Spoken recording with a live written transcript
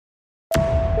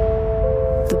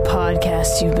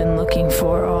podcast you've been looking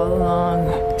for all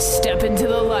along. Step into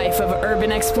the life of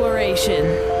urban exploration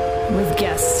with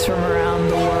guests from around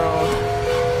the world.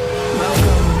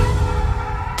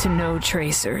 Welcome to No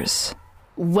Tracers.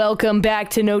 Welcome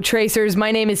back to No Tracers.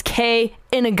 My name is Kay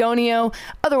Inigonio,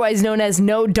 otherwise known as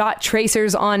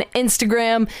No.Tracers on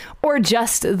Instagram, or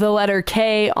just the letter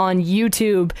K on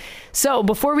YouTube. So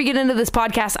before we get into this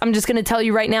podcast, I'm just going to tell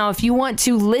you right now, if you want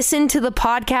to listen to the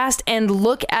podcast and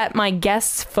look at my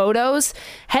guests' photos,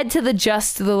 head to the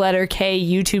Just the Letter K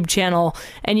YouTube channel,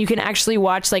 and you can actually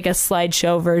watch like a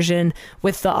slideshow version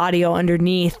with the audio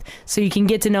underneath, so you can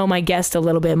get to know my guest a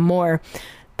little bit more.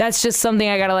 That's just something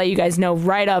I got to let you guys know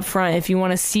right up front if you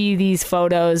want to see these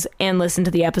photos and listen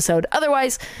to the episode.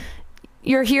 Otherwise,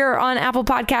 you're here on Apple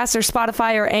Podcasts or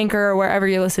Spotify or Anchor or wherever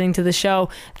you're listening to the show.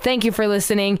 Thank you for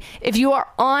listening. If you are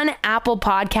on Apple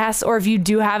Podcasts or if you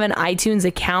do have an iTunes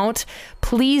account,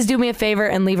 please do me a favor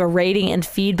and leave a rating and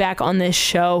feedback on this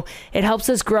show. It helps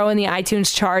us grow in the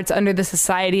iTunes charts under the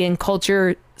Society and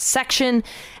Culture section,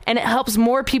 and it helps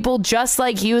more people just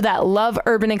like you that love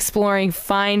urban exploring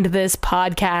find this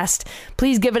podcast.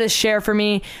 Please give it a share for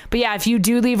me. But yeah, if you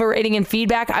do leave a rating and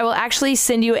feedback, I will actually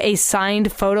send you a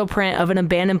signed photo print of an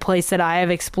abandoned place that I have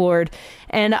explored.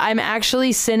 And I'm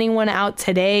actually sending one out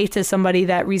today to somebody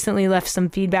that recently left some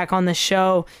feedback on the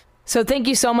show. So thank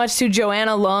you so much to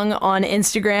Joanna Lung on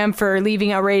Instagram for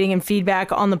leaving a rating and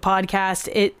feedback on the podcast.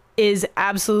 It is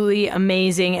absolutely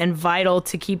amazing and vital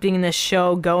to keeping this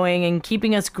show going and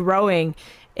keeping us growing.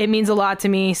 It means a lot to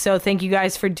me, so thank you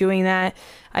guys for doing that.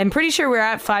 I'm pretty sure we're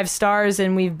at 5 stars,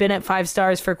 and we've been at 5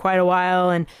 stars for quite a while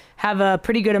and have a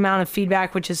pretty good amount of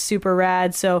feedback, which is super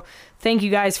rad. So thank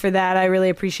you guys for that. I really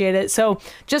appreciate it. So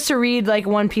just to read like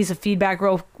one piece of feedback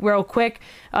real quick.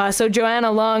 So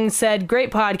Joanna Lung said, "Great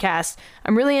podcast.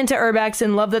 I'm really into urbex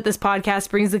and love that this podcast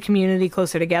brings the community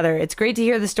closer together. It's great to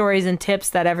hear the stories and tips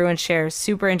that everyone shares.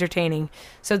 Super entertaining."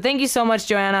 So thank you so much,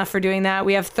 Joanna, for doing that.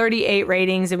 We have 38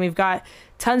 ratings and we've got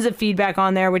tons of feedback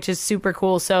on there, which is super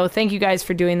cool. So thank you guys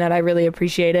for doing that. I really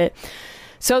appreciate it.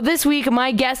 So this week,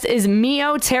 my guest is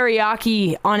Mio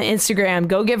Teriyaki on Instagram.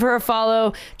 Go give her a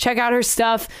follow. Check out her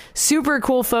stuff. Super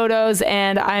cool photos,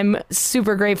 and I'm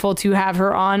super grateful to have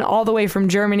her on all the way from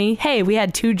Germany. Hey, we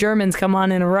had 2 Germans come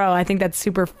on in a row. I think that's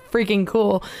super freaking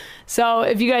cool. So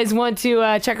if you guys want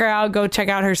to check her out, go check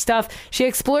out her stuff. She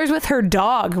explores with her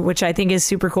dog, which I think is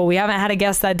super cool. We haven't had a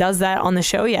guest that does that on the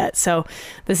show yet. So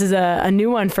this is a new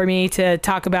one for me to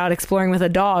talk about exploring with a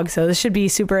dog. So this should be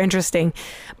super interesting.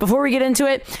 Before we get into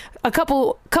it, a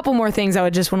couple more things I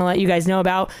would just want to let you guys know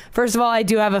about. First of all, I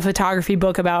do have a photography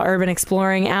book about urban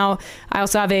exploring out. I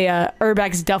also have a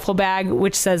Urbex duffel bag,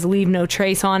 which says "Leave No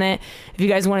Trace" on it. If you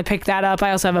guys want to pick that up,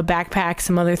 I also have a backpack,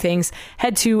 some other things.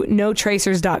 Head to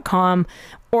notracers.com,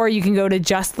 or you can go to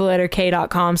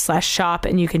justtheletterk.com/shop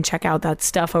and you can check out that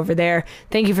stuff over there.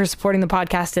 Thank you for supporting the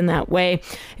podcast in that way.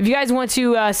 If you guys want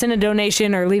to send a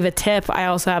donation or leave a tip, I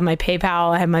also have my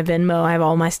PayPal, I have my Venmo, I have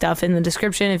all my stuff in the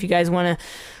description. If you guys want to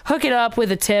hook it up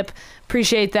with a tip,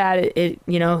 appreciate that. It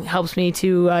helps me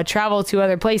to travel to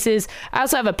other places. I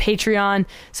also have a Patreon,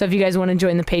 so if you guys want to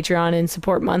join the Patreon and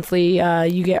support monthly,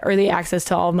 you get early access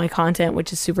to all of my content,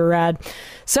 which is super rad.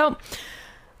 So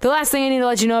the last thing I need to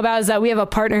let you know about is that we have a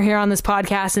partner here on this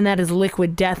podcast, and that is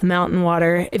Liquid Death Mountain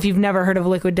Water. If you've never heard of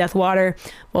Liquid Death Water,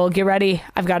 well, get ready.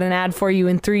 I've got an ad for you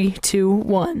in 3, 2,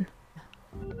 1.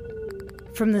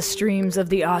 From the streams of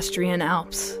the Austrian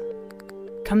Alps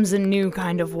comes a new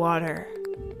kind of water.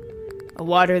 A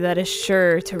water that is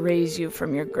sure to raise you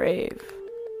from your grave.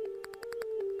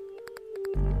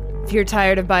 If you're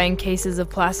tired of buying cases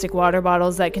of plastic water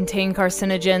bottles that contain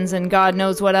carcinogens and God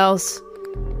knows what else,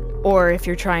 or if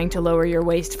you're trying to lower your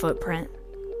waste footprint,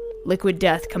 Liquid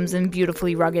Death comes in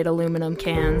beautifully rugged aluminum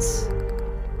cans.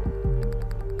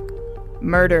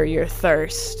 Murder your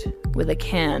thirst with a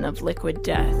can of Liquid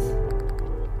Death.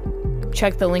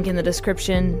 Check the link in the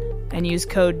description and use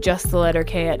code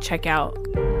JustTheLetterK at checkout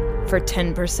for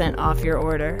 10% off your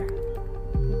order.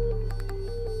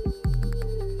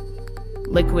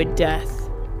 Liquid Death.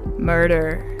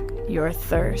 Murder your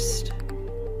thirst.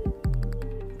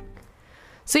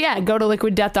 So yeah, go to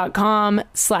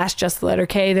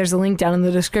liquiddeath.com/justtheletterk. There's a link down in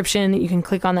the description. You can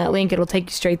click on that link. It'll take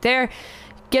you straight there.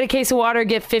 Get a case of water,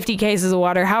 get 50 cases of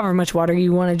water, however much water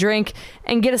you want to drink,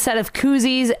 and get a set of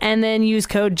koozies, and then use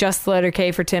code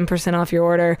JustTheLetterK for 10% off your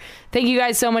order. Thank you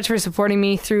guys so much for supporting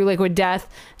me through Liquid Death.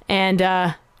 And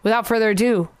without further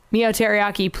ado, Mio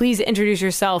Teriyaki, please introduce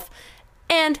yourself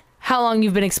and how long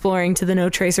you've been exploring to the No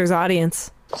Tracers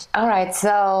audience. All right,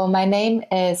 so my name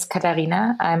is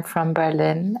Katharina. I'm from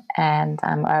Berlin, and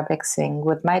I'm urbexing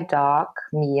with my dog,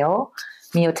 Mio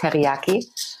Teriyaki.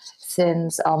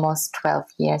 since almost 12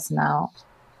 years now.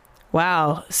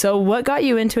 Wow. So what got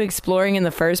you into exploring in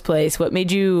the first place? What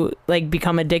made you like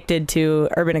become addicted to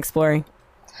urban exploring?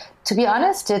 To be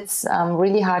honest, it's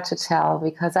really hard to tell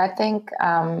because I think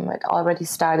it already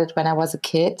started when I was a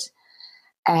kid.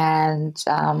 And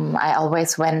I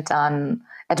always went on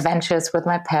adventures with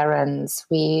my parents.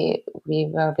 We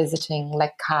were visiting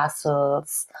like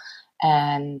castles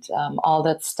and all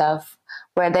that stuff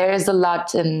where there is a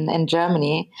lot in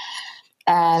Germany.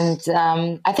 And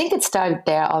I think it started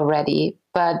there already,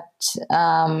 but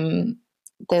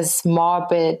this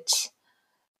morbid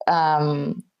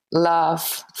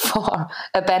love for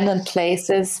abandoned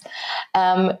places,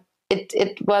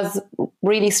 it was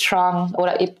really strong,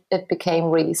 or it became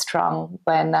really strong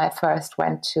when I first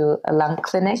went to a lung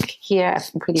clinic here,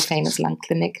 a pretty famous lung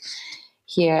clinic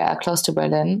here close to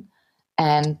Berlin.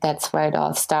 And that's where it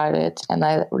all started. And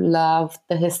I loved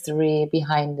the history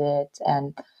behind it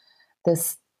and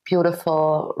this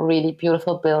beautiful, really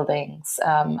beautiful buildings.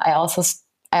 I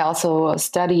also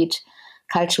studied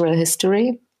cultural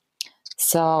history,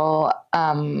 so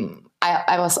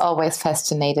I was always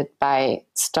fascinated by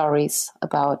stories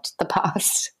about the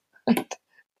past,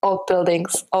 old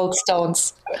buildings, old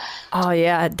stones. Oh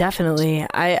yeah, definitely.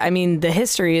 I mean, the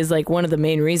history is like one of the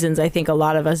main reasons I think a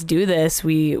lot of us do this.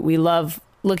 We love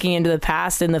looking into the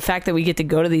past, and the fact that we get to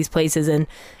go to these places and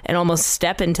almost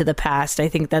step into the past. I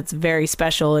think that's very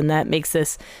special, and that makes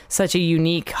this such a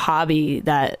unique hobby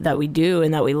that we do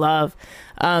and that we love.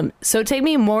 So take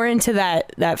me more into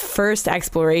that first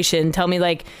exploration. Tell me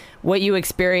like what you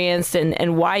experienced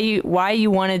and why you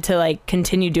wanted to like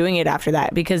continue doing it after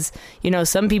that, because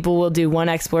some people will do one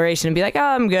exploration and be like, oh,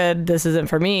 I'm good, this isn't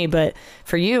for me. But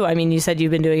for you, I mean, you said you've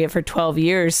been doing it for 12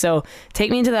 years, so take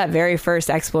me into that very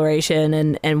first exploration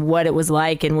and what it was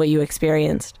like and what you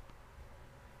experienced.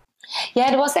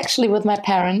 Yeah, it was actually with my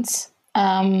parents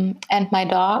and my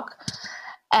dog,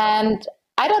 and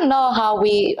I don't know how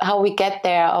we get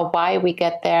there or why we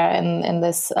get there in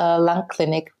this lung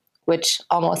clinic, which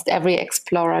almost every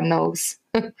explorer knows,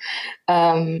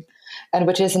 and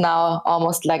which is now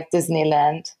almost like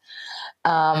Disneyland.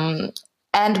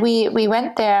 And we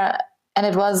went there, and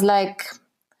it was like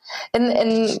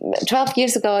in 12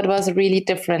 years ago, it was really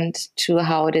different to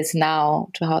how it is now,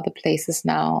 to how the place is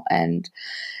now, and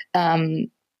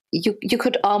you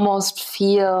could almost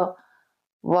feel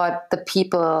what the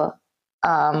people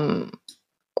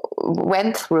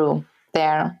went through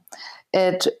there.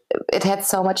 It had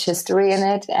so much history in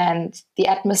it, and the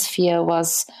atmosphere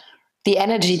was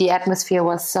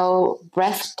so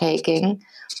breathtaking.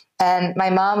 And my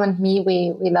mom and me,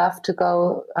 we love to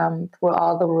go through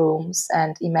all the rooms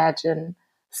and imagine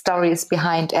stories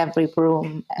behind every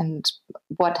room and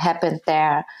what happened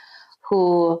there,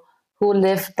 who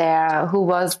lived there, who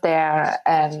was there,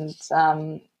 and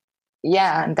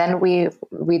and then we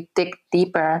dig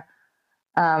deeper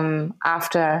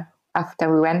after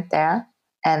we went there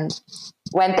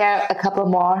a couple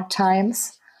more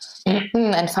times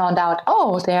and found out,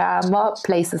 oh, there are more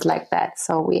places like that.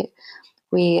 So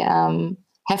we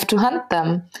have to hunt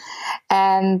them.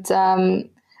 And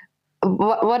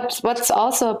what's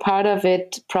also a part of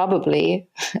it probably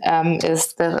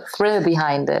is the thrill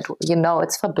behind it.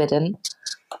 It's forbidden,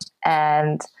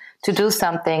 and to do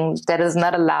something that is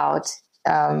not allowed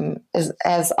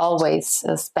has always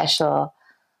a special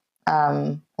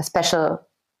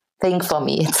thing for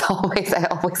me. I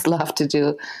always love to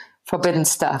do forbidden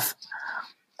stuff,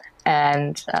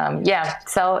 and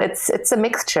so it's a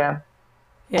mixture.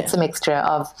 Yeah. It's a mixture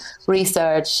of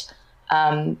research,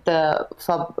 that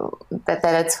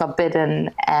it's forbidden,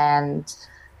 and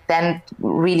then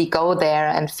really go there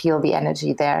and feel the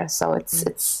energy there. So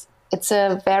it's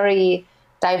a very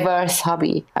diverse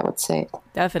hobby, I would say.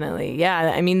 Definitely.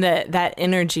 Yeah. I mean, that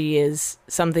energy is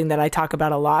something that I talk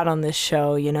about a lot on this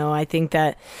show. I think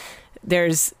that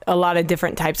there's a lot of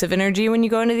different types of energy when you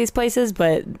go into these places,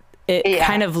 but it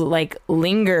kind of like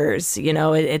lingers,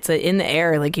 it's in the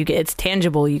air, like it's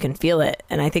tangible, you can feel it.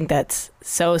 And I think that's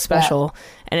so special. Yeah.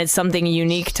 And it's something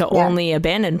unique to only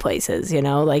abandoned places,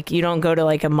 like you don't go to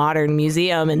like a modern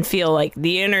museum and feel like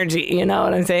the energy, you know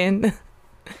what I'm saying?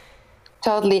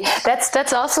 Totally.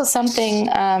 That's also something,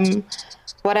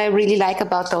 what I really like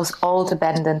about those old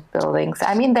abandoned buildings.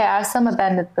 I mean, there are some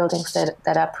abandoned buildings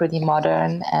that are pretty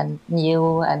modern and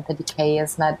new, and the decay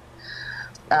is not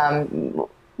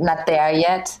there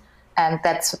yet. And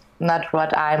that's not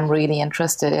what I'm really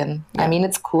interested in. Yeah. I mean,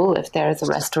 it's cool if there is a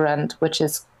restaurant which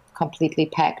is completely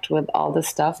packed with all the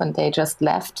stuff and they just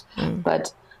left,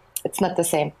 but it's not the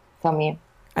same for me.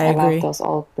 I love agree. those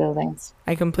old buildings.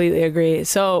 I completely agree.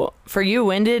 So for you,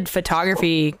 when did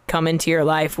photography come into your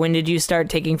life? When did you start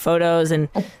taking photos and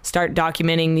start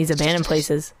documenting these abandoned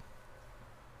places?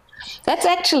 That's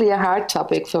actually a hard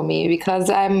topic for me because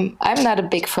I'm not a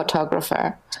big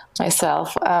photographer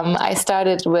myself. I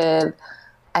started with,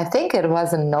 I think it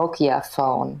was a Nokia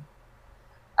phone.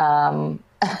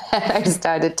 I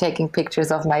started taking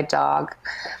pictures of my dog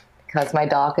because my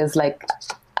dog is like,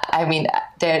 I mean,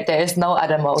 there is no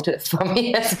other motive for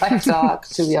me as my dog,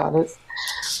 to be honest.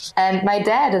 And my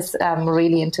dad is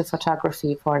really into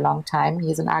photography for a long time.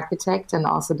 He's an architect and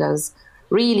also does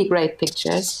really great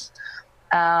pictures.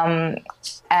 And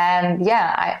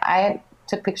yeah, I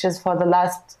took pictures for the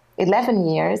last 11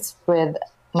 years with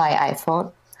my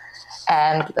iPhone.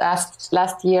 And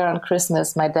last year on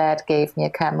Christmas, my dad gave me a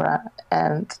camera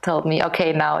and told me,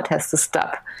 "Okay, now it has to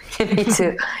stop.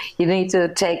 You need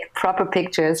to take proper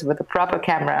pictures with a proper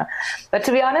camera." But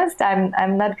to be honest, I'm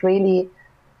not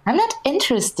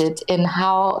interested in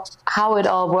how it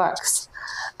all works.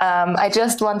 I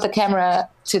just want the camera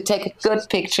to take a good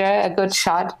picture, a good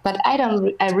shot, but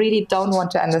I really don't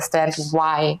want to understand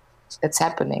why it's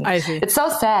happening. I see. It's so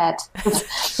sad.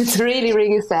 It's really,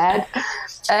 really sad.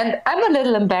 And I'm a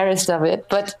little embarrassed of it,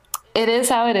 but it is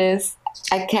how it is.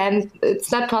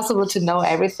 It's not possible to know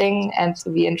everything and to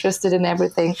be interested in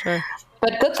everything. Sure.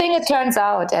 But good thing it turns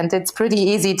out, and it's pretty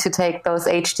easy to take those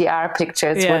HDR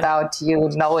pictures without you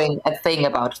knowing a thing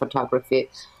about photography.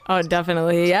 Oh,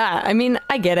 definitely. Yeah. I mean,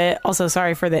 I get it. Also,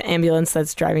 sorry for the ambulance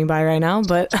that's driving by right now,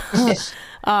 but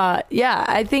yeah,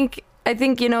 I think,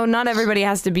 not everybody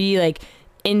has to be like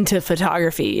into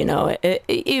photography,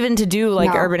 even to do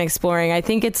like urban exploring. I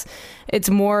think it's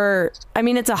more, I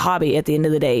mean, it's a hobby at the end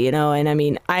of the day, and I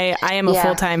mean, I am a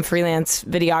full-time freelance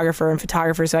videographer and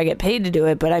photographer, so I get paid to do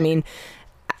it. But I mean,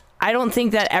 I don't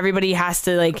think that everybody has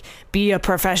to like be a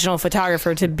professional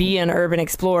photographer to be an urban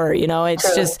explorer.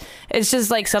 It's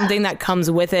just like something that comes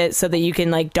with it so that you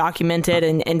can like document it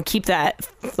and keep that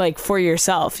like for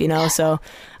yourself, So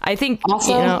I think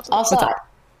also,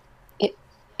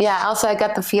 I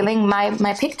got the feeling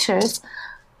my pictures,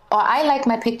 or I like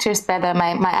my pictures better,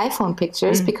 my iPhone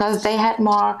pictures, because they had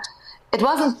more, it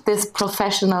wasn't this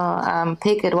professional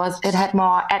pic, it had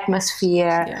more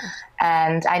atmosphere,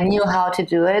 and I knew how to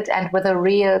do it. And with a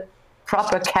real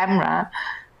proper camera,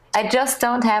 I just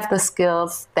don't have the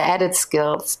skills, the edit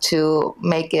skills to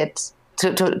make it,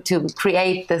 to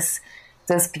create this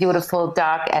beautiful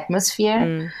dark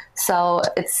atmosphere. So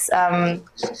it's, I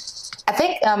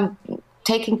think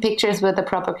taking pictures with a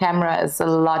proper camera is a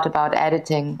lot about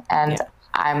editing, and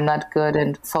I'm not good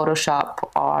in Photoshop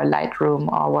or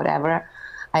Lightroom or whatever.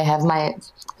 I have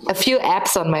a few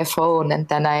apps on my phone, and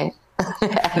then I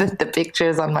edit the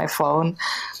pictures on my phone.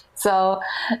 So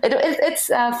it's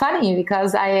funny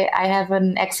because I have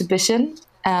an exhibition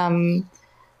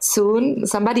soon.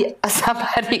 Somebody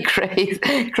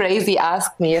crazy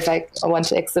asked me if I want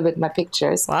to exhibit my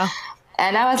pictures. Wow.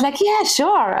 And I was like, yeah,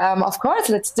 sure. Of course,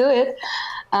 let's do it.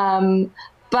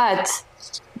 But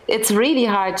it's really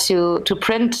hard to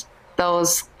print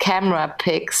those camera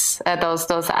pics, those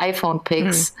iPhone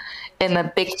pics in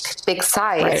a big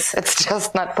size. Right. It's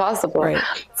just not possible. Right.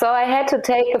 So I had to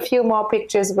take a few more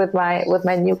pictures with my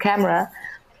new camera.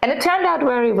 And it turned out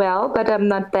very well, but I'm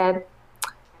not that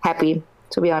happy,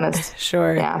 to be honest.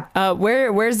 Sure. Yeah.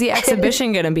 Where's the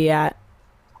exhibition going to be at?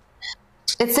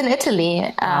 It's in Italy.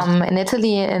 In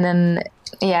Italy, in an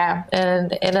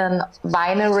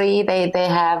winery, they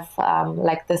have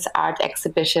like this art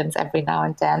exhibitions every now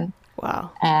and then.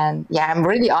 Wow. And yeah, I'm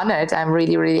really honored. I'm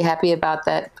really, really happy about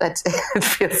that. But it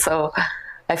feels so.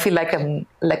 I feel like I'm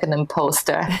like an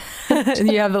imposter.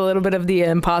 You have a little bit of the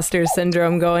imposter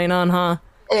syndrome going on, huh?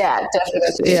 Yeah,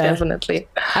 definitely. Yeah. Definitely.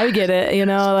 I get it.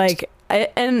 Like.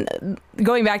 And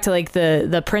going back to like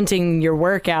the printing your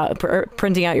work out,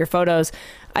 printing out your photos,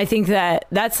 I think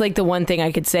that's like the one thing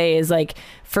I could say is like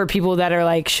for people that are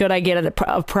like, should I get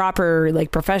a proper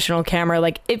like professional camera?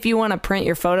 Like if you want to print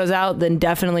your photos out, then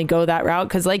definitely go that route.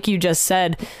 Cause like you just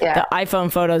said, the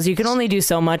iPhone photos, you can only do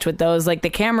so much with those. Like the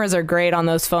cameras are great on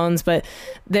those phones, but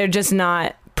they're just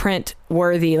not print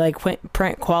worthy, like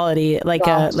print quality, like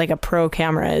a pro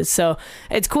camera is. So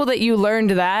it's cool that you learned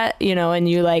that, and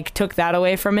you like took that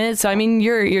away from it. So I mean,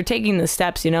 you're taking the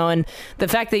steps, and the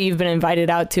fact that you've been invited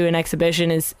out to an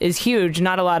exhibition is huge.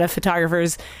 Not a lot of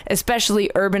photographers, especially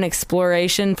urban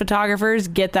exploration photographers,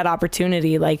 get that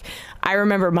opportunity. Like I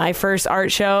remember my first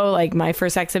art show, like my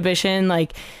first exhibition,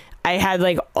 like I had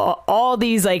like all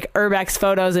these like urbex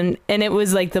photos and it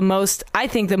was like the most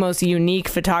unique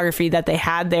photography that they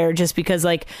had there, just because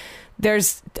like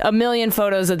there's a million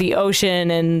photos of the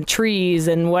ocean and trees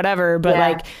and whatever, but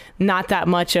like not that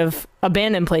much of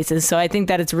abandoned places. So I think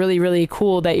that it's really, really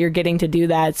cool that you're getting to do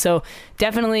that. So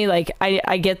definitely, like,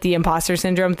 I get the imposter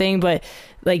syndrome thing, but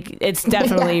like, it's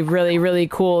definitely really, really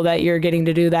cool that you're getting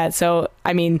to do that. So,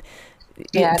 I mean,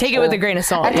 take it with a grain of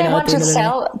salt. And they want to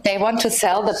sell. They want to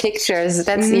sell the pictures.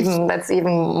 That's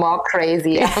even more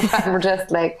crazy. I'm just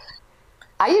like,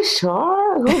 are you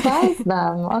sure? Who buys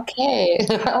them? Okay.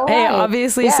 Hey,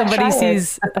 obviously somebody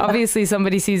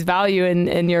sees value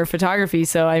in your photography.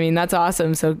 So, I mean, that's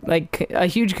awesome. So, like, a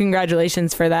huge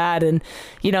congratulations for that. And,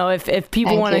 you know, if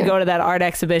people want to go to that art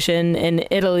exhibition in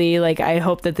Italy, like, I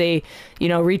hope that they, you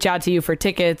know, reach out to you for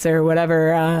tickets or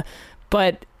whatever.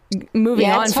 But moving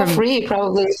on it's from for free,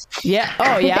 probably. Yeah.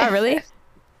 Oh, yeah. Really?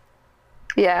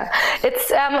 Yeah,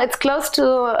 it's close to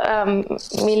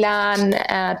Milan,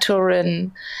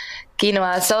 Turin,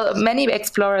 Genoa. So many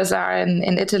explorers are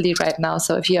in Italy right now.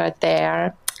 So if you are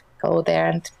there, go there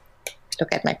and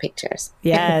look at my pictures.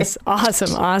 Yes,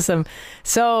 awesome.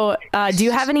 So, do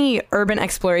you have any urban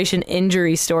exploration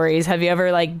injury stories? Have you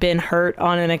ever like been hurt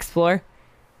on an explore?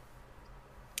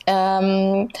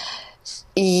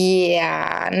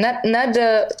 Yeah, not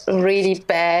a really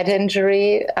bad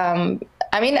injury.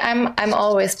 I mean, I'm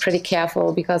always pretty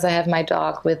careful because I have my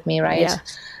dog with me, right?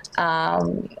 Yeah.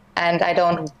 And I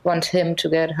don't want him to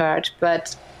get hurt.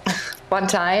 But one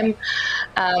time,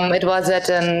 it was at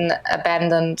an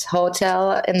abandoned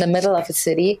hotel in the middle of a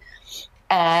city,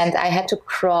 and I had to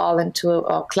climb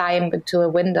into a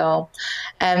window.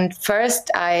 And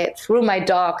first, I threw my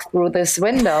dog through this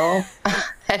window,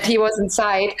 and he was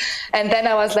inside. And then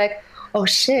I was like, oh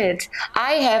shit,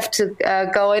 I have to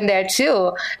go in there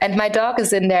too. And my dog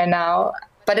is in there now.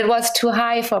 But it was too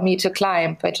high for me to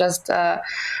climb. I just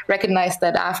recognized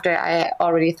that after I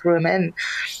already threw him in.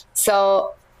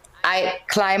 So I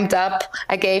climbed up,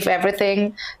 I gave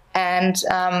everything, and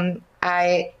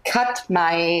I cut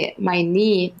my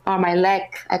knee or my leg.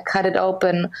 I cut it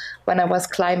open when I was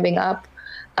climbing up.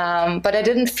 But I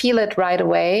didn't feel it right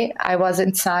away. I was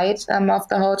inside of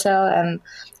the hotel, and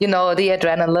you know, the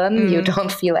adrenaline, you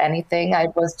don't feel anything. I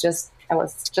was just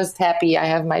happy I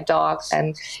have my dog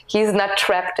and he's not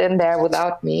trapped in there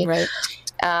without me. Right.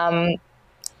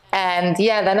 And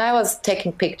yeah, then I was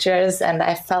taking pictures and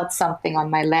I felt something on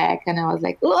my leg and I was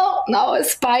like, oh no, a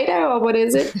spider, or what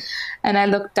is it? And I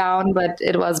looked down, but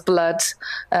it was blood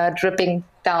dripping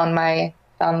down my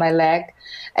leg.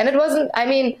 And it wasn't, I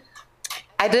mean,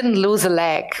 I didn't lose a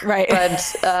leg, right?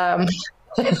 But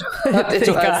it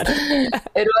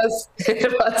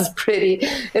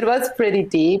was pretty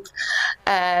deep,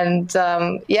 and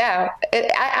I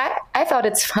thought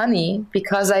it's funny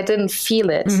because I didn't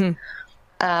feel it,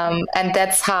 and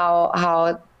that's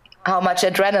how much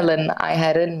adrenaline I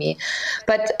had in me.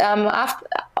 But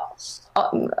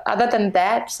other than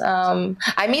that,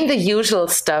 I mean the usual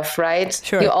stuff, right?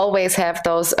 Sure. You always have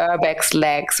those urbex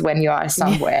legs when you are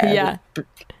somewhere. Yeah.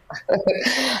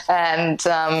 And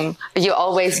you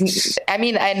always, I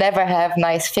mean, I never have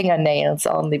nice fingernails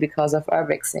only because of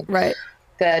urbexing. Right.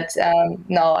 But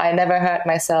no, I never hurt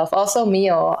myself. Also,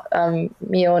 Mio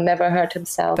never hurt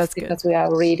himself. That's because good. We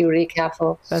are really, really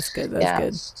careful. That's good.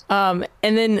 That's good.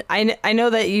 And then I know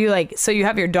that you so you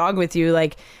have your dog with you.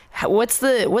 Like, what's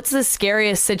the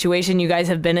scariest situation you guys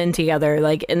have been in together?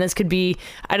 Like, and this could be,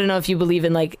 I don't know if you believe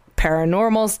in like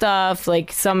paranormal stuff,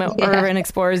 like some urban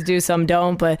explorers do, some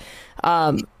don't, but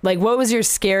like, what was your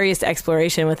scariest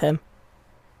exploration with him?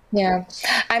 Yeah,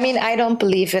 I mean, I don't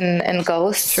believe in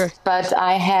ghosts, sure, but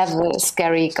I have a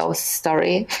scary ghost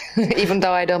story, even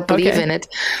though I don't believe in it.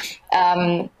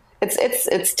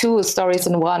 It's two stories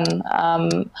in one.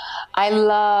 I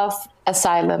love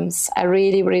asylums. I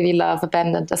really, really love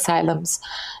abandoned asylums,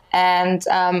 and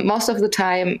most of the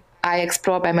time I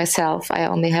explore by myself. I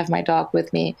only have my dog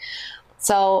with me.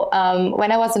 So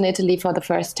when I was in Italy for the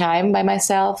first time by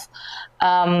myself,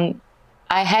 I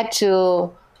had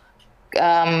to.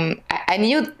 I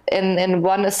knew in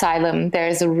one asylum there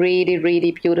is a really,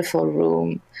 really beautiful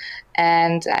room,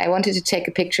 and I wanted to take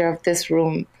a picture of this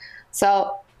room.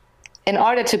 So in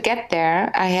order to get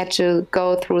there, I had to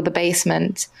go through the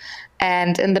basement,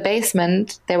 and in the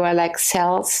basement there were like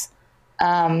cells,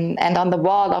 and on the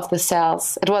wall of the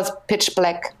cells, it was pitch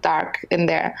black dark in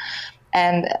there,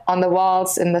 and on the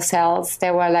walls in the cells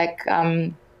there were like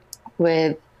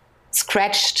with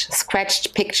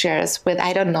scratched pictures with,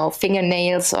 I don't know,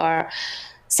 fingernails or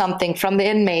something from the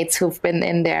inmates who've been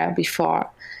in there before.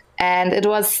 And it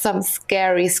was some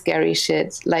scary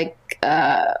shit, like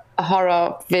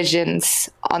horror visions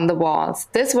on the walls.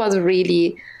 This was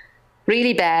really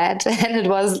really bad. And it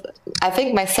was, I think,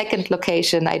 my second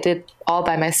location I did all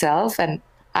by myself, and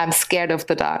I'm scared of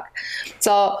the dark.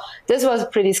 So this was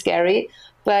pretty scary.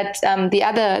 But the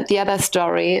other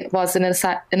story was in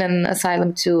an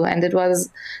asylum too, and it was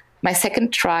my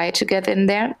second try to get in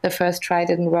there. The first try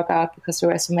didn't work out because there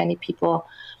were so many people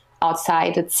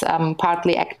outside. It's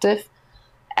partly active,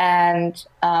 and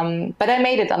but I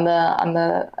made it on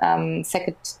the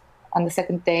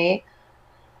second day.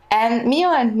 And Mio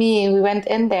and me, we went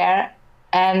in there,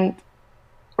 and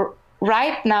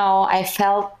right now I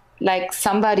felt like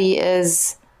somebody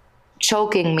is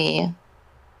choking me,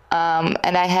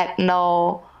 and I had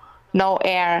no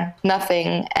air,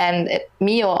 nothing. And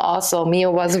Mio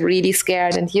was really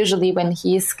scared. And usually when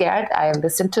he's scared, I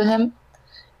listen to him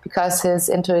because his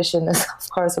intuition is, of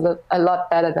course, a lot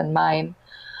better than mine.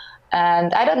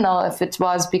 And I don't know if it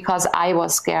was because I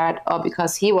was scared or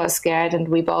because he was scared, and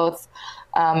we both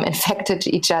infected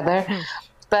each other.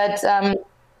 But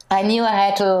I knew I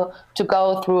had to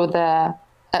go through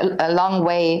a long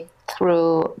way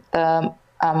through the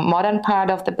modern part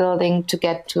of the building to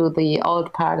get to the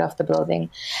old part of the building.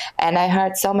 And I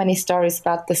heard so many stories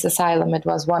about this asylum. It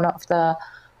was one of the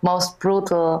most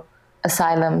brutal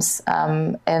asylums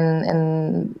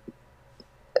in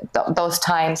those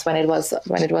times when it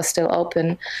was still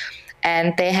open.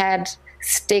 And they had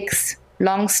sticks,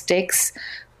 long sticks,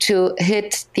 to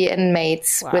hit the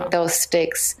inmates with those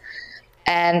sticks.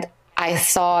 And I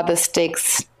saw the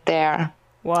sticks there.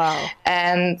 Wow.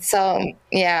 And so,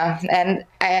 yeah, and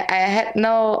I had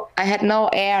no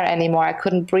air anymore. I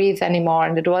couldn't breathe anymore.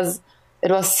 And it was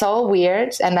so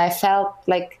weird. And I felt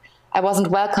like I wasn't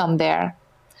welcome there.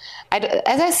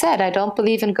 As I said, I don't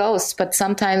believe in ghosts, but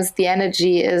sometimes the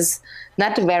energy is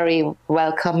not very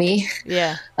welcoming.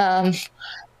 Yeah.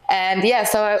 And yeah,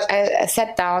 so I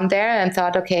sat down there and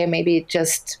thought, okay, maybe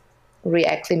just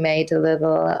reacclimate a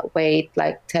little, wait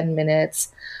like 10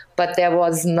 minutes. But there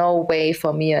was no way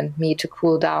for me to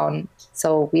cool down.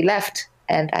 So we left,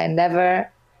 and I never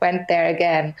went there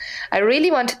again. I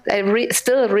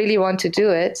still really want to do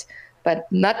it, but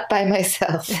not by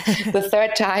myself. The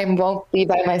third time won't be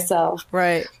by myself.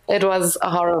 Right. It was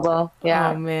horrible.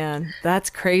 Yeah. Oh man, that's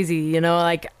crazy. You know,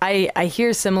 like I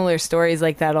hear similar stories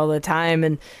like that all the time.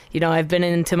 And, you know, I've been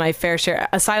into my fair share.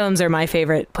 Asylums are my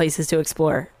favorite places to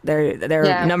explore.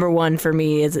 They're number one for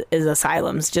me is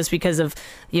asylums, just because of,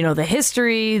 you know, the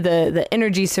history, the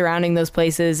energy surrounding those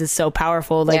places is so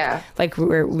powerful. Like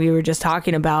we were just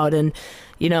talking about. And,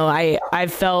 you know,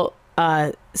 I've felt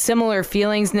similar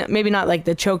feelings, maybe not like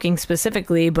the choking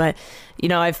specifically, but, you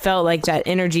know, I felt like that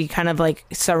energy kind of like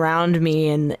surround me,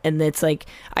 and it's like,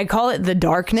 I call it the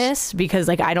darkness because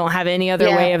like I don't have any other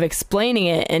way of explaining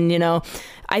it. And, you know,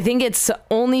 I think it's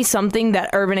only something that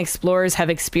urban explorers have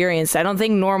experienced. I don't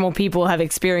think normal people have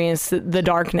experienced the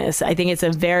darkness. I think it's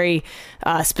a very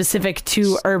specific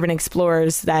to urban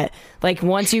explorers that, like,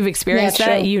 once you've experienced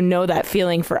that, you know that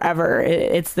feeling forever.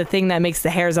 It's the thing that makes the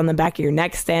hairs on the back of your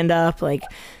neck stand up. Like,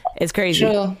 it's crazy.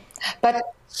 True. But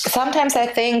sometimes I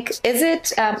think, is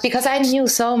it because I knew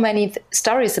so many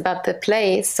stories about the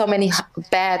place, so many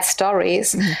bad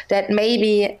stories, that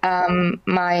maybe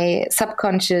my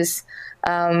subconscious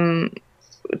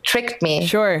tricked me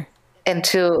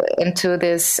into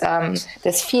this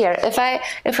this fear. If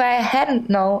I hadn't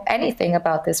known anything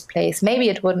about this place, maybe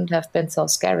it wouldn't have been so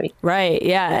scary. Right.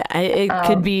 Yeah. It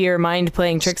could be your mind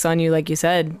playing tricks on you, like you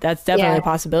said. That's definitely a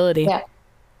possibility. Yeah.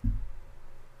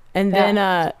 And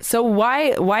then, so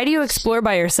why do you explore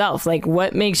by yourself? Like,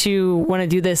 what makes you want to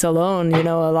do this alone? You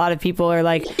know, a lot of people are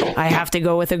like, I have to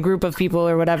go with a group of people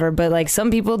or whatever, but like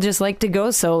some people just like to go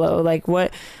solo. Like,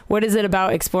 what is it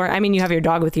about exploring? I mean, you have your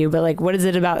dog with you, but like, what is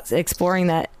it about exploring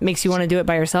that makes you want to do it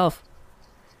by yourself?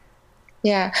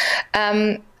 Yeah.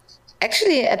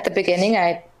 Actually, at the beginning,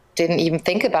 I didn't even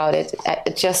think about it.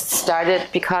 It just started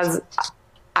because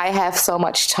I have so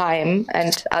much time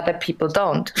and other people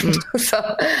don't.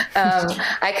 So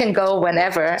I can go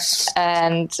whenever,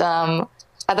 and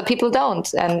other people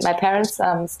don't. And my parents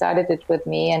started it with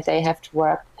me, and they have to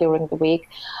work during the week.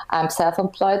 I'm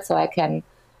self-employed, so I can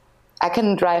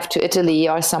drive to Italy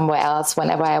or somewhere else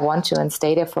whenever I want to and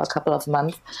stay there for a couple of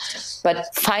months.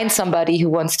 But find somebody who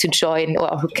wants to join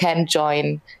or who can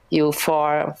join you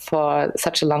for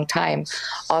such a long time.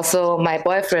 Also, my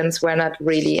boyfriends were not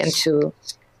really into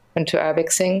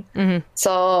urbexing.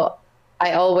 So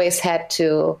I always had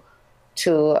to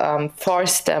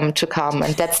force them to come,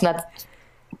 and that's not,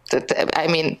 I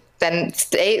mean, then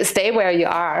stay where you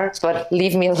are, but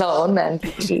leave me alone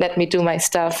and let me do my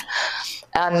stuff.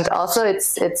 And also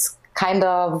it's kind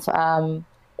of,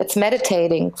 it's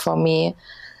meditating for me.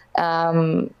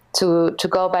 to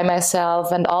go by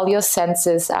myself, and all your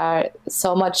senses are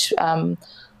so much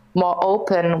more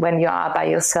open when you are by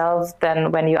yourself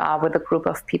than when you are with a group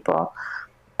of people.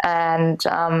 And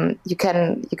you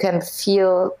can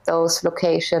feel those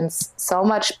locations so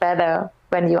much better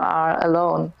when you are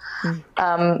alone.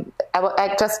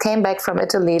 I just came back from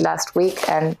Italy last week,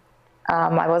 and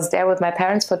I was there with my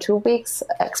parents for 2 weeks,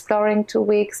 exploring 2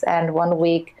 weeks, and 1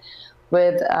 week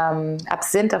with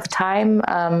Absinthe of Time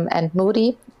and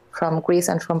Moody from Greece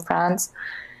and from France.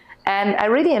 And I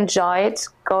really enjoyed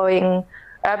going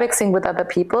urbexing with other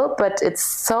people, but it's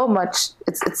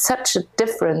such a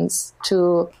difference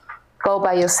to go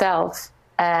by yourself.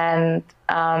 And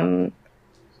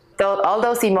all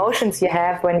those emotions you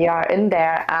have when you are in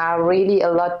there are really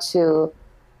a lot to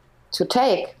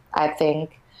take, I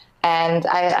think. And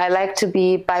I like to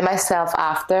be by myself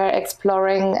after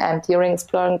exploring and during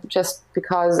exploring, just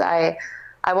because I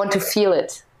want to feel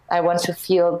it. I want to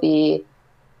feel the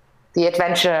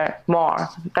adventure more.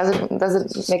 Does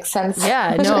it make sense?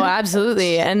 Yeah, no,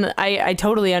 absolutely. And I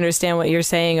totally understand what you're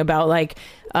saying about like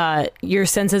your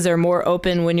senses are more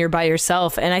open when you're by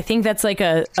yourself. And I think that's like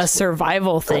a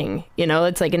survival thing, you know,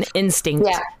 it's like an instinct.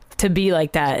 Yeah. To be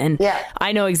like that. And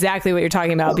I know exactly what you're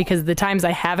talking about, because the times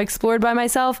I have explored by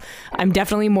myself, I'm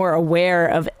definitely more aware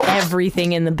of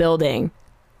everything in the building.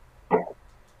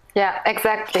 Yeah,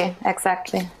 exactly.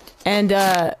 And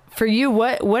for you,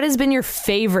 what has been your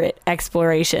favorite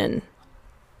exploration?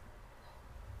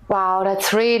 Wow,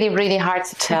 that's really, really hard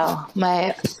to tell.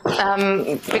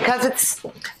 Because it's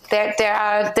there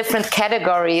are different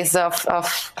categories of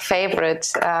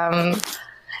favorite.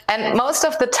 And most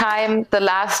of the time, the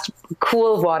last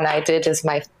cool one I did is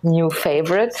my new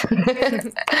favorite.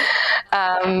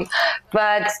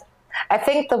 But I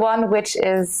think the one which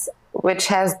has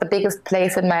the biggest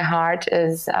place in my heart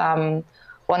is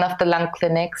one of the lung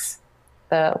clinics,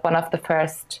 one of the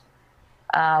first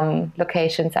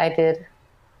locations I did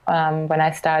when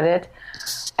I started.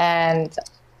 And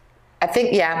I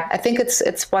think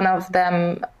it's one of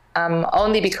them.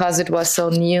 Only because it was so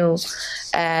new,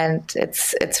 and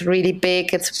it's really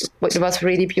big. It was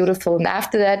really beautiful, and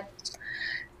after that,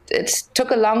 it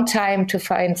took a long time to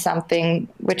find something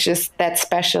which is that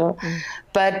special.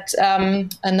 But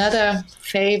another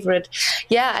favorite,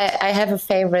 I have a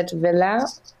favorite villa,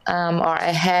 or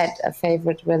I had a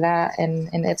favorite villa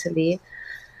in Italy,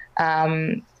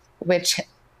 which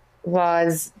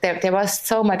was there was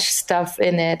so much stuff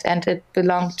in it, and it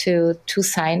belonged to two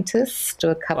scientists,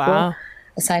 to a couple. Wow.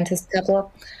 A scientist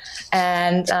couple,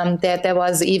 and there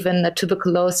was even a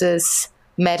tuberculosis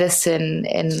medicine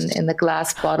in the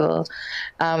glass bottle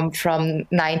from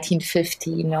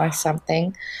 1915 or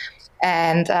something,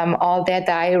 and all their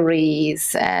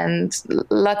diaries and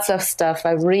lots of stuff.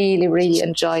 I really, really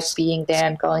enjoyed being there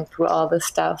and going through all the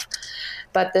stuff.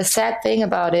 But the sad thing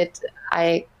about it,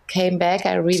 I came back,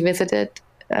 I revisited it.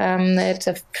 I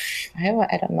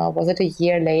don't know, was it a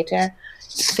year later?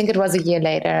 I think it was a year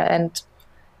later, and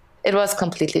it was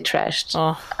completely trashed.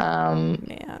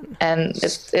 Man. And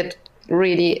it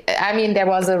really, I mean, there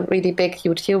was a really big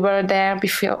YouTuber there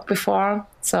before,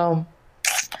 so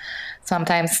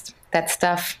sometimes that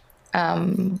stuff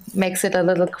makes it a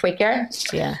little quicker.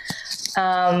 Yeah.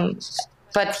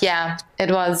 But yeah,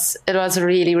 it was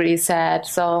really, really sad.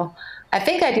 So I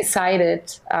think I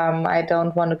decided I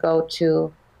don't want to go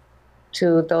to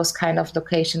those kind of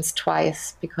locations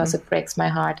twice, because it breaks my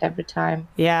heart every time.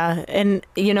 Yeah. And,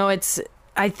 you know,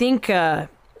 I think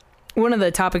one of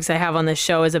the topics I have on this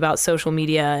show is about social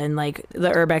media and like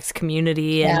the urbex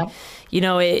community. And, you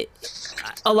know, a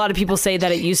lot of people say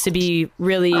that it used to be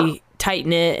really tight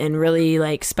knit and really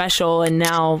like special. And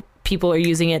now people are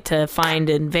using it to find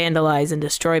and vandalize and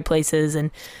destroy places.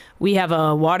 And we have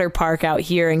a water park out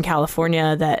here in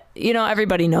California that, you know,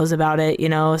 everybody knows about it, you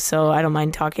know, so I don't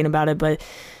mind talking about it, but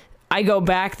I go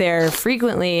back there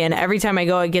frequently, and every time I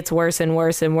go, it gets worse and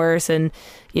worse and worse. And,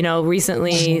 you know,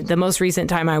 recently, the most recent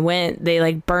time I went, they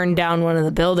like burned down one of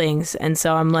the buildings. And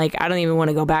so I'm like, I don't even want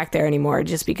to go back there anymore,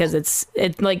 just because it's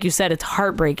like you said, it's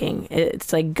heartbreaking.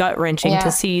 It's like gut wrenching to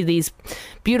see these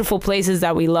beautiful places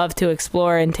that we love to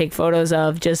explore and take photos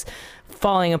of just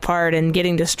falling apart and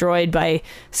getting destroyed by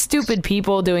stupid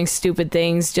people doing stupid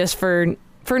things just for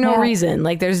no reason.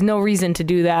 Like there's no reason to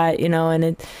do that, you know,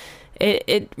 and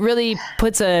it really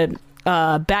puts a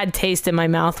bad taste in my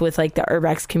mouth with like the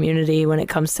urbex community when it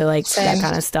comes to like that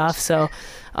kind of stuff. So,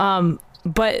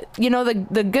 but you know,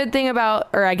 the good thing about,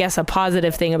 or I guess a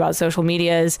positive thing about social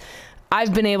media is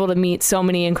I've been able to meet so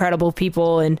many incredible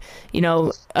people and,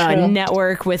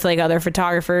 network with like other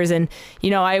photographers. And,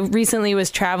 I recently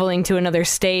was traveling to another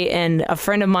state, and a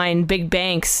friend of mine, Big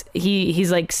Banks,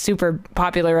 he's like super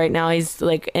popular right now. He's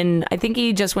like, and I think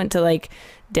he just went to like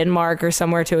Denmark or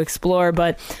somewhere to explore,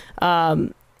 but,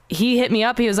 he hit me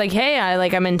up. He was like, hey,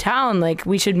 I'm in town. Like,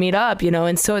 we should meet up,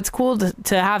 And so it's cool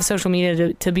to have social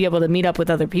media to be able to meet up with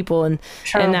other people and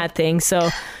that thing. So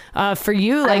for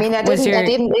you, like, I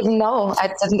didn't even know.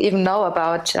 I didn't even know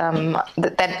about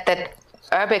that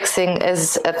urbexing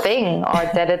is a thing, or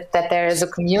that there is a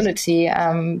community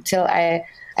till I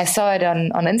saw it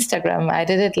on Instagram. I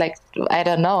did it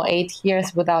 8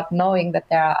 years without knowing that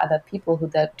there are other people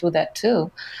who do that too.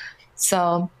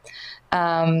 So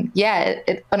and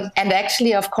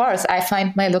actually, of course, I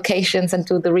find my locations and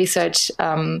do the research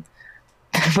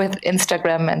with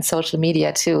Instagram and social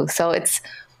media too. So it's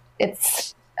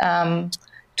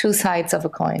two sides of a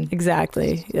coin.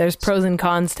 Exactly. There's pros and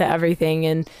cons to everything,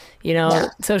 and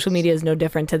social media is no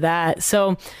different to that.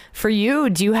 So for you,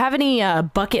 do you have any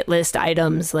bucket list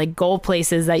items, like goal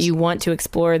places that you want to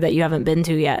explore that you haven't been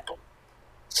to yet?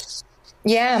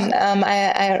 Yeah,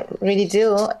 I really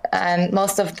do. And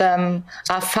most of them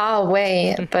are far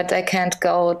away, but I can't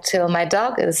go till my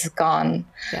dog is gone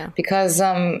because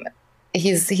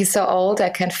he's so old. I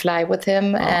can't fly with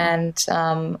him, and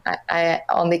I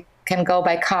only can go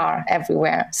by car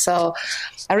everywhere. So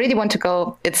I really want to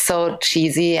go. It's so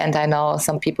cheesy, and I know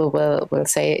some people will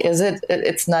say, "Is it?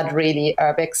 It's not really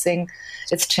urbexing.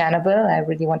 It's Chernobyl." I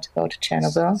really want to go to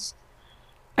Chernobyl.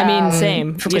 I mean,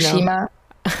 same. Fukushima.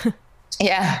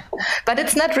 Yeah, but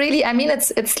it's not really. I mean,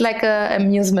 it's like a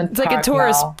amusement. It's like a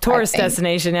tourist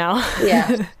destination now.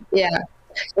 Yeah,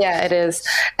 it is,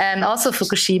 and also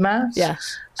Fukushima. Yeah,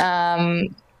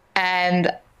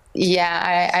 and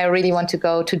I really want to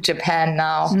go to Japan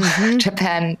now. Mm-hmm.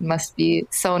 Japan must be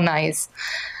so nice,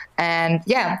 and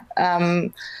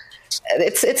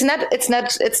it's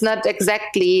not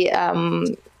exactly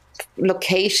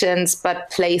locations, but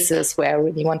places where I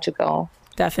really want to go.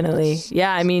 Definitely.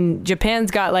 Yeah. I mean,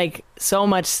 Japan's got like so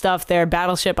much stuff there.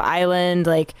 Battleship Island,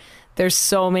 like there's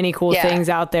so many cool things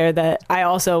out there that I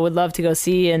also would love to go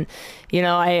see. And,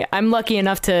 I'm lucky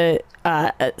enough to,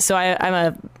 so I'm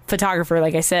a photographer,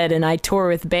 like I said, and I tour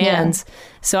with bands. Yeah.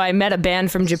 So I met a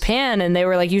band from Japan, and they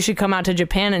were like, you should come out to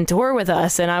Japan and tour with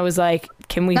us. And I was like,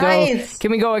 can we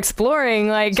go exploring?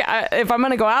 Like, if I'm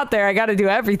going to go out there, I got to do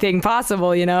everything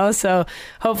possible, So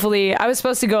hopefully, I was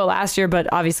supposed to go last year,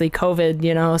 but obviously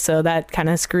COVID, so that kind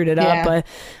of screwed it up. But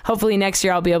hopefully next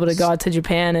year I'll be able to go out to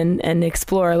Japan and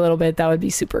explore a little bit. That would be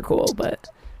super cool. But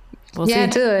we'll see.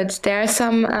 Do it. There are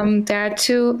some,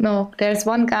 there's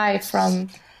one guy from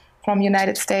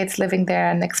United States living there,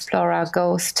 an explorer,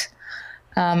 Ghost.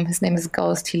 His name is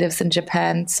Ghost. He lives in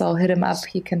Japan, so hit him up.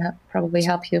 He can probably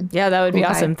help you. Yeah, that would be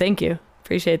awesome. Thank you.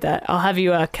 Appreciate that. I'll have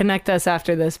you connect us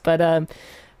after this. But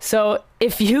so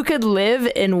if you could live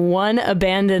in one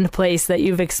abandoned place that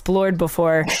you've explored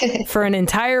before for an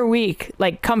entire week,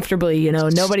 like comfortably,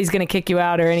 nobody's going to kick you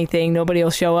out or anything. Nobody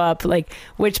will show up. Like,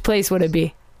 which place would it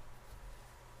be?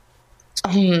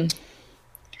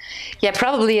 Yeah,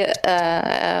 probably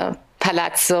a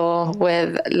palazzo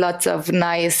with lots of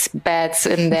nice beds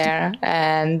in there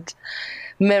and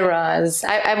mirrors.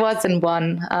 I was in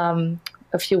one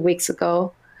a few weeks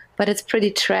ago, but it's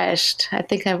pretty trashed. I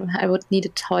think I would need a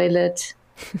toilet.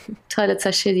 Toilets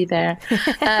are shitty there.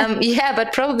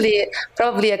 But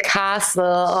probably a castle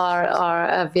or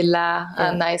a villa,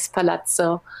 a nice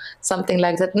palazzo, something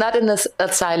like that. Not in an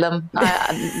asylum.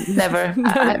 Never.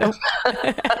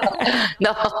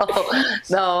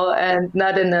 No, and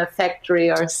not in a factory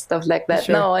or stuff like that.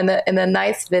 Sure. No, in a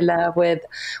nice villa with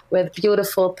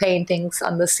beautiful paintings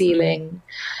on the ceiling,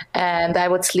 and I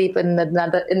would sleep in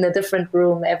a different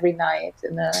room every night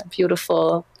in a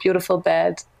beautiful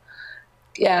bed.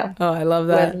 Yeah. Oh, I love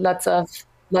that. With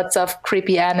lots of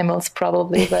creepy animals,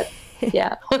 probably, but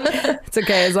yeah. It's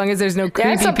okay as long as there's no creepy people.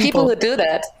 There are some people who do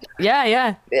that.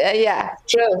 Yeah. Yeah,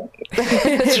 true.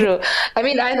 True. I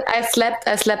mean, I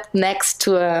slept next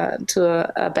to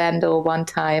a bando one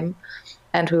time,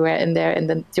 and we were in there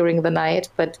during the night,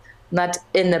 but not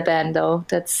in a bando.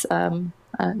 That's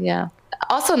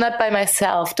Also not by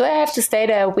myself. Do I have to stay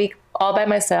there a week all by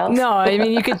myself? No, I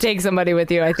mean you could take somebody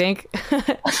with you, I think.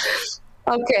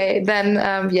 Okay, then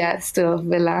still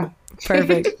villa.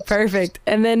 Perfect.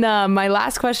 And then my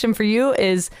last question for you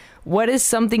is, what is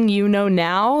something you know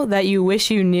now that you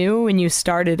wish you knew when you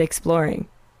started exploring?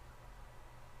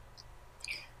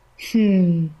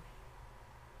 Good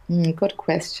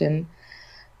question.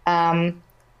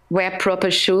 Wear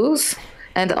proper shoes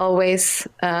and always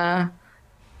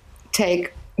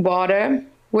take water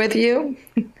with you,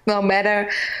 no matter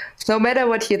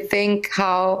what you think,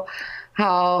 how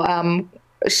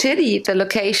shitty the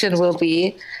location will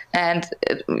be, and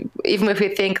even if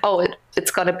you think, oh, it's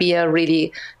going to be a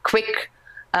really quick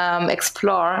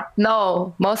explore.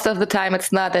 No, most of the time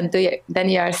it's not, and then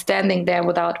you are standing there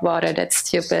without water. That's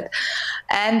stupid.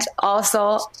 And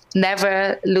also,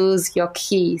 never lose your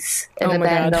keys in a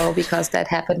bando, because that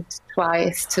happened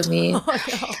twice to me.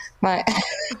 Oh, no.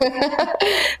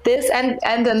 This and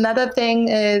another thing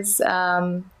is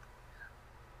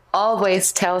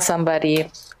always tell somebody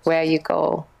where you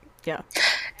go. Yeah.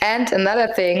 And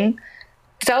another thing,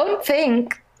 don't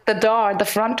think the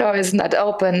front door is not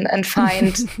open and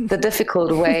find the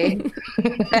difficult way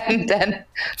and then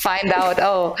find out,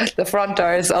 oh, the front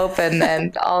door is open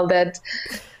and all that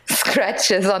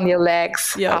scratches on your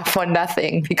legs are for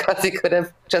nothing because you could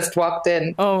have just walked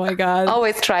in. Oh my God.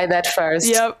 Always try that first.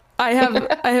 Yep. I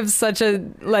have such a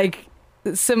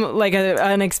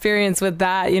an experience with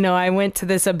that. You know, I went to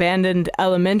this abandoned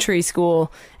elementary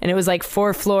school, and it was like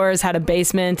 4 floors, had a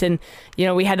basement, and you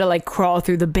know, we had to like crawl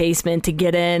through the basement to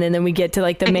get in, and then we get to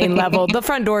like the main level. The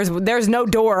front doors, there's no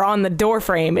door on the door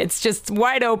frame, it's just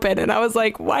wide open, and I was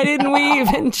like, why didn't we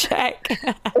even check?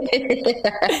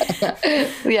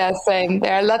 Yeah, same.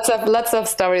 There are lots of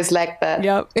stories like that.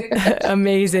 Yep.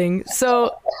 Amazing.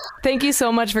 So thank you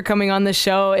so much for coming on the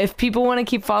show. If people want to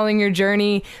keep following your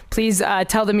journey, please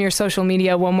tell them your social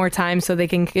media one more time so they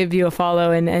can give you a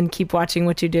follow and keep watching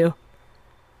what you do.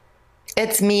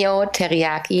 It's Mio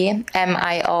Teriyaki,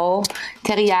 MIO,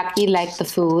 teriyaki like the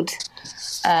food.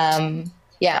 On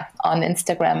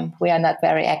Instagram. We are not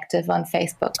very active on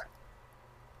Facebook.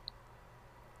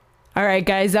 All right,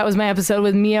 guys, that was my episode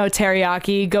with Mio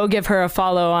Teriyaki. Go give her a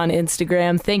follow on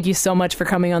Instagram. Thank you so much for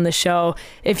coming on the show.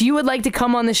 If you would like to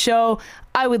come on the show,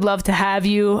 I would love to have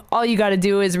you. All you got to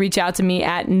do is reach out to me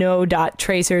at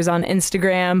no.tracers on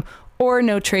Instagram or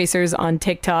no tracers on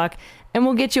TikTok, and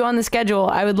we'll get you on the schedule.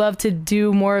 I would love to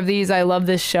do more of these. I love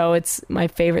this show. It's my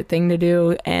favorite thing to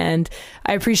do, and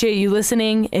I appreciate you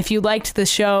listening. If you liked the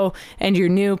show and you're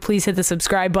new, please hit the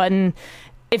subscribe button.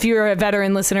 If you're a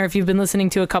veteran listener, if you've been listening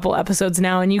to a couple episodes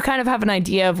now and you kind of have an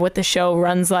idea of what the show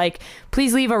runs like,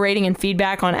 please leave a rating and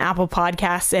feedback on Apple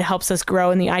Podcasts. It helps us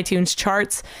grow in the iTunes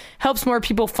charts, helps more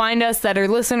people find us that are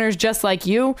listeners just like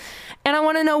you. And I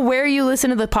want to know where you listen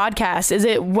to the podcast. Is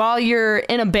it while you're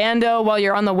in a bando, while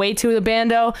you're on the way to the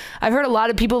bando? I've heard a lot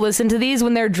of people listen to these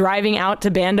when they're driving out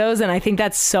to bandos, and I think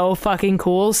that's so fucking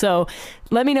cool. So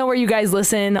let me know where you guys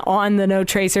listen on the No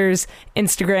Tracers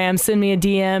Instagram. Send me a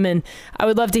DM, and I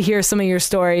would love to hear some of your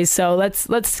stories. So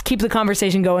let's keep the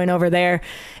conversation going over there.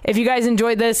 If you guys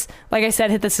enjoyed this, like I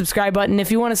said, hit the subscribe button.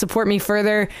 If you want to support me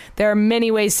further, there are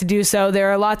many ways to do so. There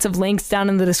are lots of links down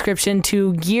in the description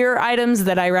to gear items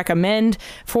that I recommend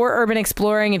for urban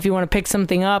exploring if you want to pick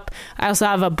something up. I also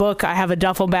have a book, I have a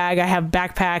duffel bag, I have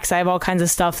backpacks, I have all kinds of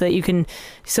stuff that you can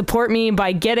support me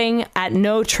by getting at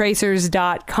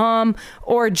notracers.com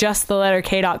or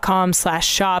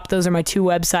justtheletterk.com/shop. Those are my 2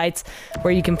 websites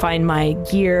where you can find my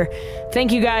gear.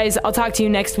 Thank you guys. I'll talk to you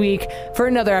next week for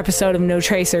another episode of No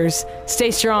Tracers.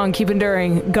 Stay strong, keep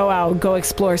enduring, go out, go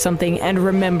explore something, and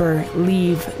remember,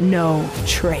 leave no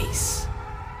trace.